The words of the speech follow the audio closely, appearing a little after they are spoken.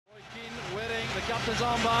The captain's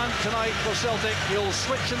armband tonight for Celtic. He'll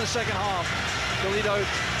switch in the second half to lead out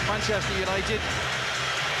Manchester United.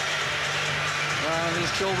 And his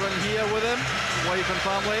children here with him, wife and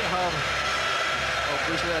family, have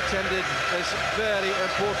obviously attended this very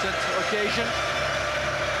important occasion.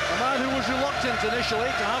 A man who was reluctant initially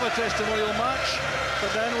to have a testimonial match, but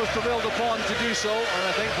then was prevailed upon to do so, and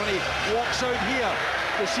I think when he walks out here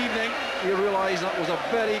this evening, he realised that was a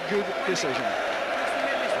very good decision.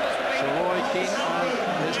 So Roy Keane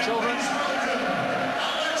and his children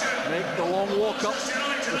make the long walk up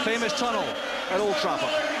the famous tunnel at Old Trafford.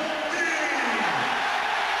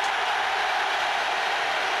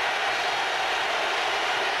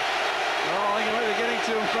 Well, I think you might be getting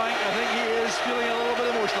to him, Frank. I think he is feeling a little bit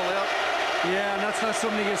emotional there. Yeah, and that's not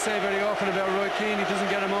something you say very often about Roy Keane. He doesn't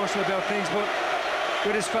get emotional about things, but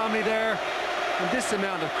with his family there, and this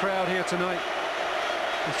amount of crowd here tonight,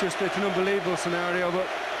 it's an unbelievable scenario. But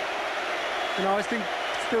you know, I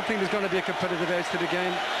still think there's going to be a competitive edge to the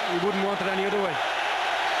game. We wouldn't want it any other way.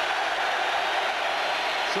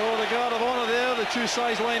 So the guard of honour there, the two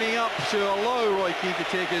sides lining up to allow Roy Keane to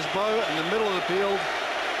take his bow in the middle of the field.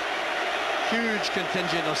 Huge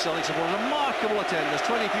contingent of Celtic supporters, remarkable attendance,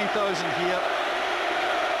 23,000 here.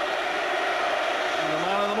 And the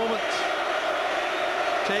man of the moment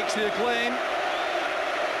takes the acclaim.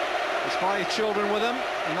 His 5 children with him,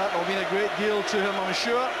 and that will mean a great deal to him, I'm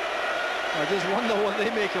sure. I just wonder what they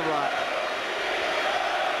make of that.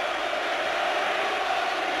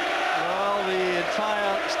 Well, the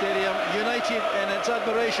entire stadium united in its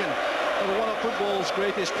admiration for one of football's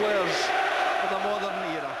greatest players of the modern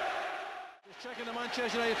era. Just checking the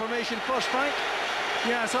Manchester United formation first, Frank.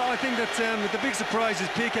 Yeah, so I think that the big surprise is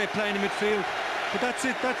Pique playing in midfield. But that's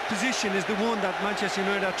it, that position is the one that Manchester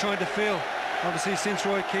United are trying to fill. Obviously, since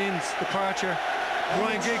Roy Keane's departure,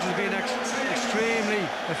 Ryan Giggs has been extremely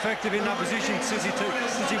effective in that position since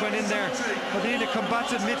he went in there. But they need a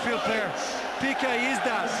combative midfield player. Pique is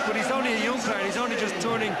that, but he's only a young player. He's only just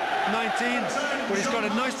turning 19, but he's got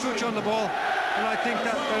a nice touch on the ball. And I think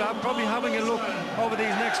that they're probably having a look over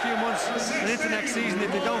these next few months and into next season.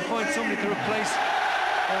 If they don't find somebody to replace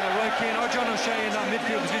Roy Keane or John O'Shea in that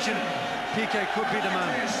midfield position, Pique could be the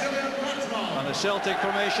man. And the Celtic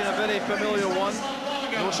formation, a very familiar one.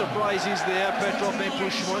 No surprises there. Petrov may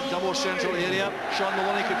push more to a more central area. Sean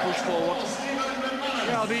Maloney could push forward.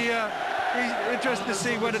 Yeah, I'll be interested to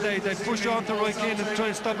see whether they push on to Roy Keane and try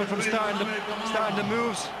and stop it from starting the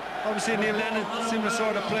moves. Obviously, Neil Lennon, similar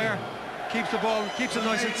sort of player, keeps the ball, keeps it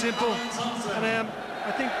nice and simple. And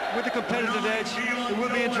I think with the competitive edge, it will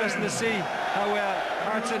be interesting to see how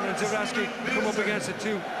Hartson and Zurawski come up against the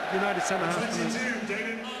two United centre-halves.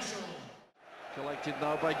 Collected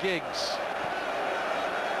now by Giggs.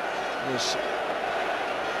 This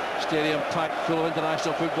stadium packed full of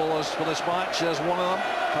international footballers for this match. There's one of them,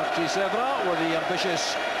 Evra, with the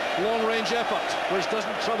ambitious long-range effort, which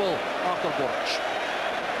doesn't trouble after Boruc.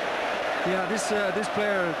 Yeah, this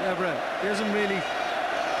player, Evra, he hasn't really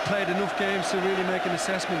played enough games to really make an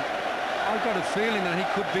assessment. I've got a feeling that he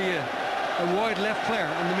could be a wide left player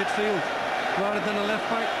in the midfield rather than a left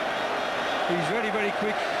back. He's very, very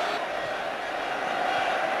quick.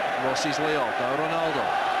 Rossi's layoff, now Ronaldo.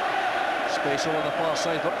 Space over the far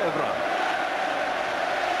side for Evra.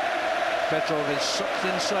 Petrov is sucked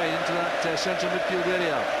inside into that central midfield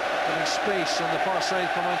area, giving space on the far side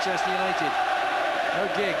for Manchester United. Now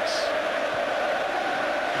Giggs.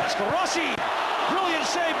 That's for Rossi. Brilliant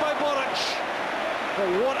save by Boruc.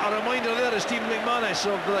 Well, what a reminder there is Stephen McManus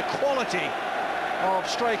of the quality of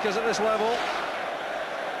strikers at this level.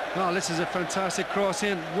 Oh, this is a fantastic cross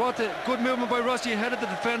in. What a good movement by Rossi ahead of the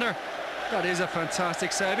defender. That is a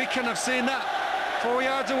fantastic save. He couldn't have seen that 4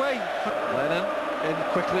 yards away. Lennon in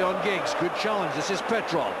quickly on Giggs. Good challenge. This is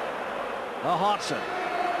Petrov. Now Hartson.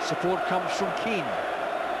 Support comes from Quinn.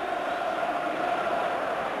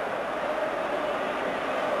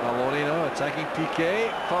 Maloney now attacking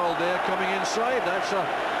Pique. Foul there coming inside. That's a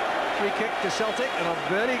free kick to Celtic and a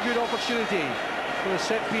very good opportunity for the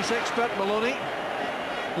set-piece expert Maloney.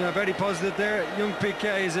 Yeah, very positive there. Young Pique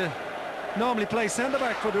is normally plays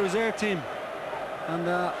centre-back for the reserve team. And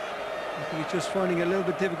I think he's just finding it a little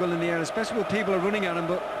bit difficult in the air, especially when people are running at him,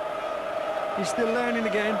 but he's still learning the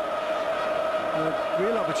game.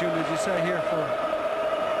 Real opportunity, as you say, here for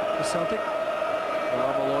Celtic.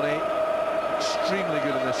 Well, Maloney, extremely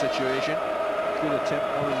good in this situation. Good attempt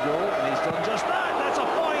on his goal, and he's done just that. That's a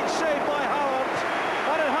fine save by Howard,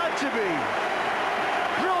 and it had to be.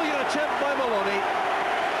 Brilliant attempt by Maloney.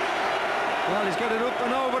 Well, he's got it up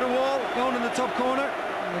and over the wall, going in the top corner.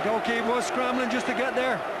 And the goalkeeper was scrambling just to get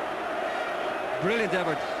there. Brilliant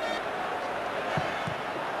effort.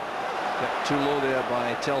 Kept too low there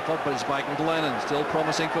by Telfer, but it's back with Lennon, still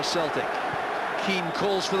promising for Celtic. Keane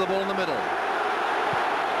calls for the ball in the middle.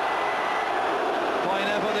 Fine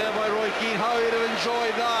effort there by Roy Keane. How he'd have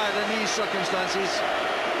enjoyed that in these circumstances.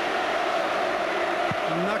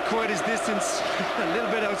 Not quite his distance, a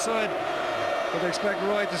little bit outside, but I expect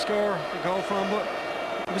Roy to score the goal from, but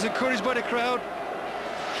he was encouraged by the crowd.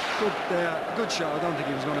 Good shot. I don't think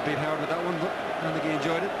he was going to beat Howard with that one, but I don't think he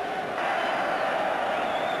enjoyed it.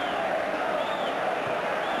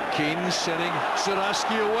 Keane sending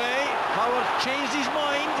Zurawski away. Howard changed his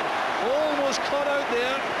mind, almost caught out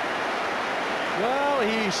there. Well,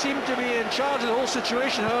 he seemed to be in charge of the whole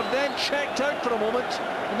situation, Howard then checked out for a moment,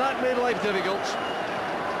 and that made life difficult.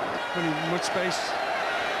 Pretty much space.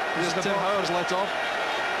 Just Tim Howard's let off.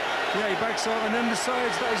 Yeah, he backs off and then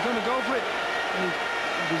decides that he's going to go for it. And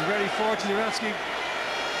he was very fortunate. Zurawski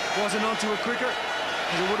wasn't onto it quicker,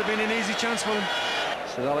 because it would have been an easy chance for him.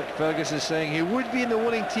 So Alec Ferguson is saying he would be in the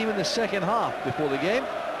winning team in the second half before the game.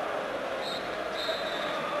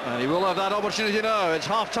 And he will have that opportunity now. It's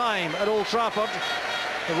half-time at Old Trafford.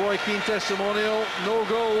 The Roy Keane Testimonial. No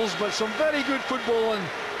goals, but some very good football on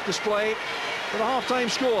display. For the half-time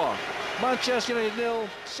score, Manchester United 0,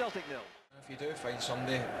 Celtic 0. If you do find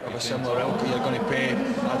somebody of a similar ilk, you're going to pay,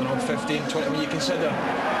 I don't know, 15, 20. I mean, you consider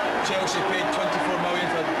Chelsea paid 24 million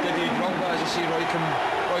for Didier Drogba, as you see Roy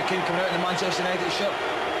Keane coming out in the Manchester United shirt.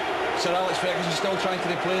 Sir Alex Ferguson's still trying to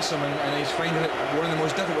replace him, and he's finding it one of the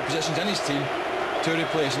most difficult positions in his team to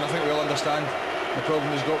replace, and I think we all understand the problem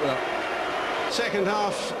he's got with that. Second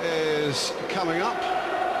half is coming up,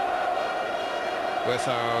 with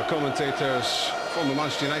our commentators, former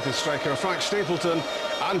Manchester United striker Frank Stapleton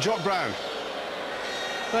and Jock Brown.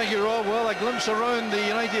 Thank you, Rob. Well, a glimpse around the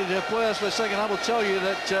United players for the second half will tell you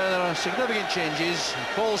that there are significant changes.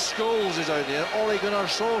 Paul Scholes is out there, Ole Gunnar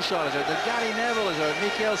Solskjaer is out there, Gary Neville is out,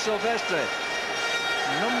 Michael Silvestre.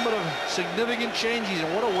 A number of significant changes,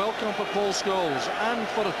 and what a welcome for Paul Scholes and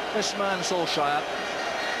for this man Solskjaer.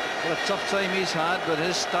 What a tough time he's had, but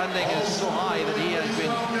his standing is so high that he has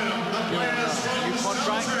been given a new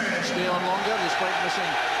contract to stay on longer despite missing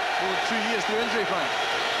over 2 years through injury, Frank.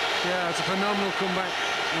 Yeah, it's a phenomenal comeback,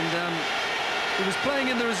 and he was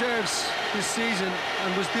playing in the reserves this season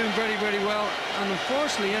and was doing very, very well, and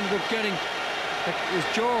unfortunately ended up getting his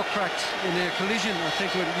jaw cracked in a collision, I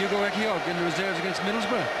think, with Hugo Ekiog in the reserves against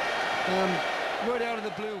Middlesbrough. Right out of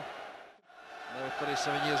the blue. Now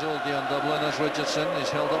 37 years old, Dion Dublin, as Richardson is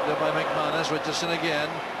held up there by McManus. Richardson again.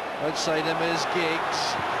 Outside him is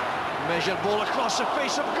Giggs. Measured ball across the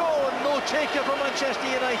face of goal, and no taker for Manchester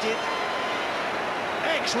United.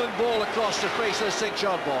 Excellent ball across the face of the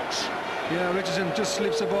 6-yard box. Yeah, Richardson just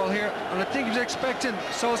slips the ball here, and I think he was expecting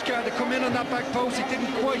Solskjaer to come in on that back post. He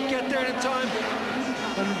didn't quite get there in time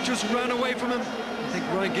and just ran away from him. I think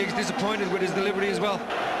Ryan Giggs disappointed with his delivery as well.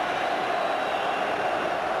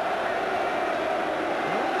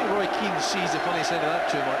 Roy Keane sees the funny side of that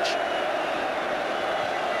too much.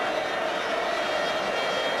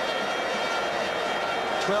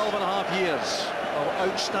 "12.5 years of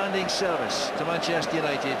outstanding service to Manchester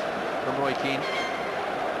United from Roy Keane.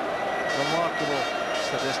 Remarkable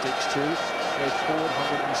statistics too. Played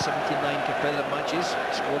 479 competitive matches,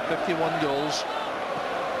 scored 51 goals,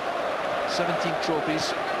 17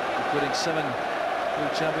 trophies, including 7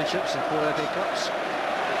 World Championships and 4 FA Cups.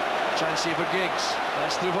 Chance here for Giggs.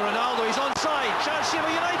 That's through for Ronaldo. He's onside. Chance here for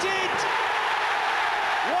United.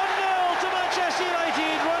 1-0 to Manchester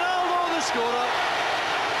United. Ronaldo the scorer.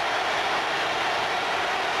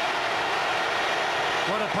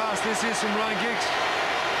 What a pass this is from Ryan Giggs.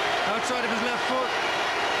 Outside of his left foot.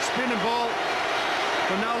 Spinning ball.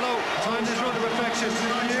 Ronaldo timed his run to perfection.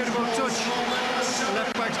 Beautiful touch. The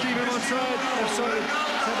left back's keeping him onside. Left side.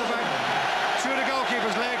 Centre back. Through the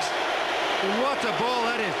goalkeeper's legs. What a ball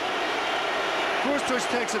that is. First touch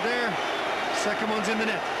takes it there, second one's in the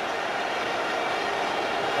net.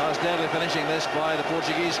 That was deadly finishing this by the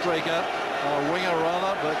Portuguese striker, or winger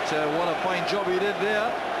rather, but what a fine job he did there.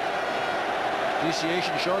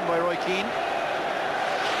 Appreciation shown by Roy Keane.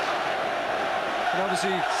 And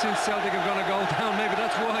obviously, since Celtic are going to go down, maybe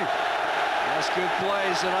that's why. That's good play,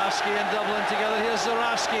 Zurawski and Dublin together. Here's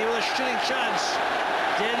Zurawski with a shooting chance.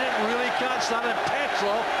 Didn't really catch that, and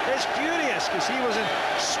Petrov is furious because he was in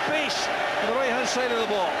space on the right-hand side of the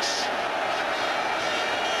box.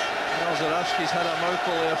 Well, Zurawski's had a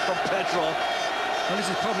mouthful there from Petrov. Well, this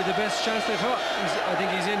is probably the best chance they've had. I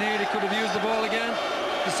think he's in here. They could have used the ball again.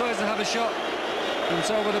 Decides to have a shot. And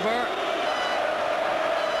it's over the bar.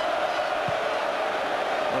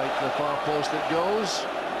 Right to the far post it goes.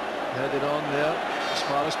 Headed on there as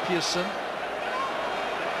far as Pearson.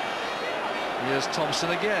 Here's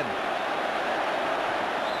Thompson again.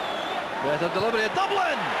 Better delivery at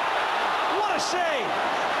Dublin. What a save!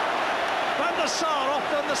 Van der Sar off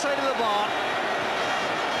the underside of the bar.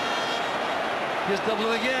 Here's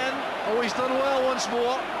Dublin again. Oh, he's done well once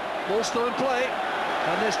more. Ball still in play.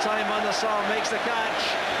 And this time Van der Sar makes the catch.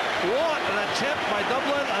 What an attempt by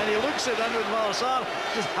Dublin, and he looks at Van der Sar.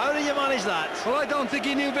 Just how do you manage that? Well, I don't think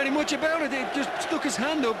he knew very much about it. He just stuck his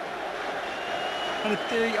hand up. And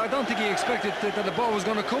I don't think he expected that the ball was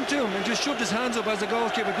going to come to him, and just shoved his hands up as the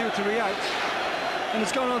goalkeeper do to react. And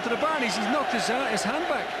it's gone on to the bar, and he's knocked his hand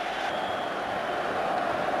back.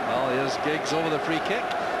 Well, here's Giggs over the free kick.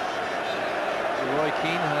 Roy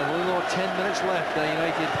Keane has a little over 10 minutes left. The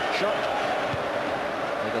United shot.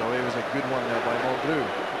 Taken away was a good one there by Mulgrew.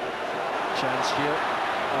 Chance here.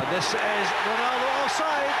 And this is Ronaldo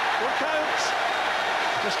offside. What counts?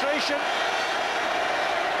 Frustration.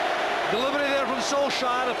 Delivery there from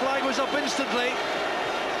Solskjaer. The flag was up instantly.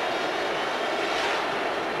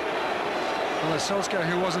 Well, it's Solskjaer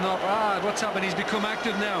who wasn't up. What's happened? He's become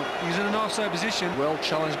active now. He's in an offside position. Well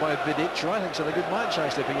challenged by Vidic, who I think's had a good match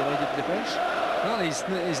actually for United defence. Well, he's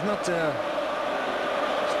not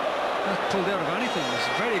pulled out of anything. He's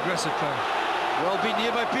a very aggressive player. Well beaten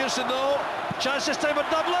here by Pearson though. Chance this time for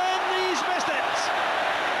Dublin. He's missed it.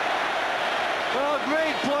 Well,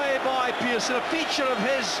 great play by Pearson. A feature of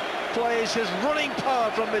his play is his running power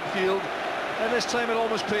from midfield, and this time it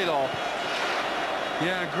almost paid off.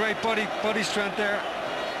 Yeah, great body strength there.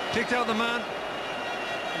 Picked out the man.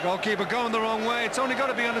 The goalkeeper going the wrong way. It's only got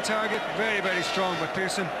to be on the target. Very, very strong by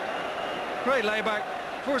Pearson. Great layback.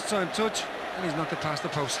 First time touch, and he's knocked it past the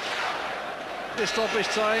post. This stoppage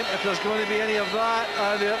time, if there's going to be any of that,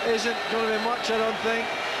 and there isn't going to be much, I don't think.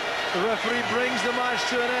 The referee brings the match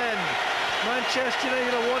to an end. Manchester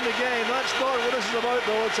United have won the game. That's not what this is about,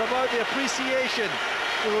 though. It's about the appreciation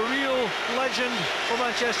of a real legend for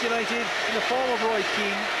Manchester United in the form of Roy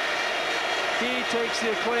Keane. He takes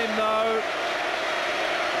the acclaim now.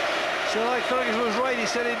 So like Ferguson was right, he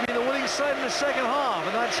said he'd be the winning side in the second half,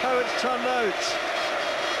 and that's how it's turned out.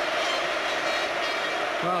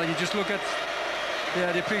 Well, you just look at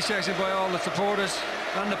the appreciation by all the supporters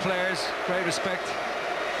and the players. Great respect.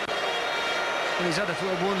 And he's had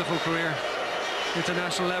a wonderful career.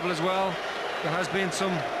 International level as well. There has been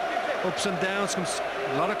some ups and downs,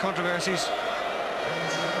 a lot of controversies.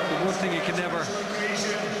 The one thing you can never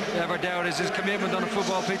doubt is his commitment on a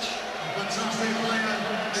football pitch.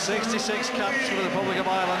 66 caps for the Republic of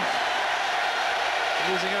Ireland.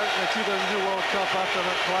 Losing out in the 2002 World Cup after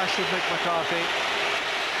that clash with Mick McCarthy.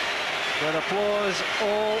 But applause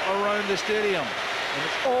all around the stadium. And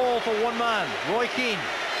it's all for one man, Roy Keane.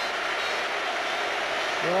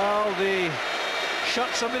 Well, the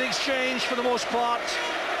shots have been exchanged for the most part.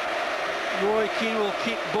 Roy Keane will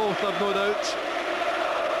keep both, I've no doubt.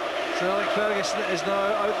 So Alex Ferguson is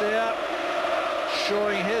now out there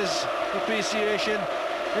showing his appreciation.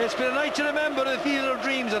 It's been a night to remember in the Theatre of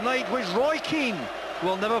Dreams, a night which Roy Keane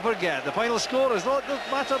will never forget. The final score is not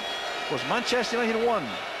matter, was Manchester United 1,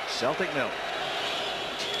 Celtic 0.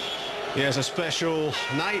 Yes, a special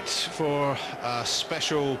night for a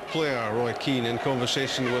special player, Roy Keane, in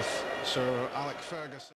conversation with Sir Alex Ferguson.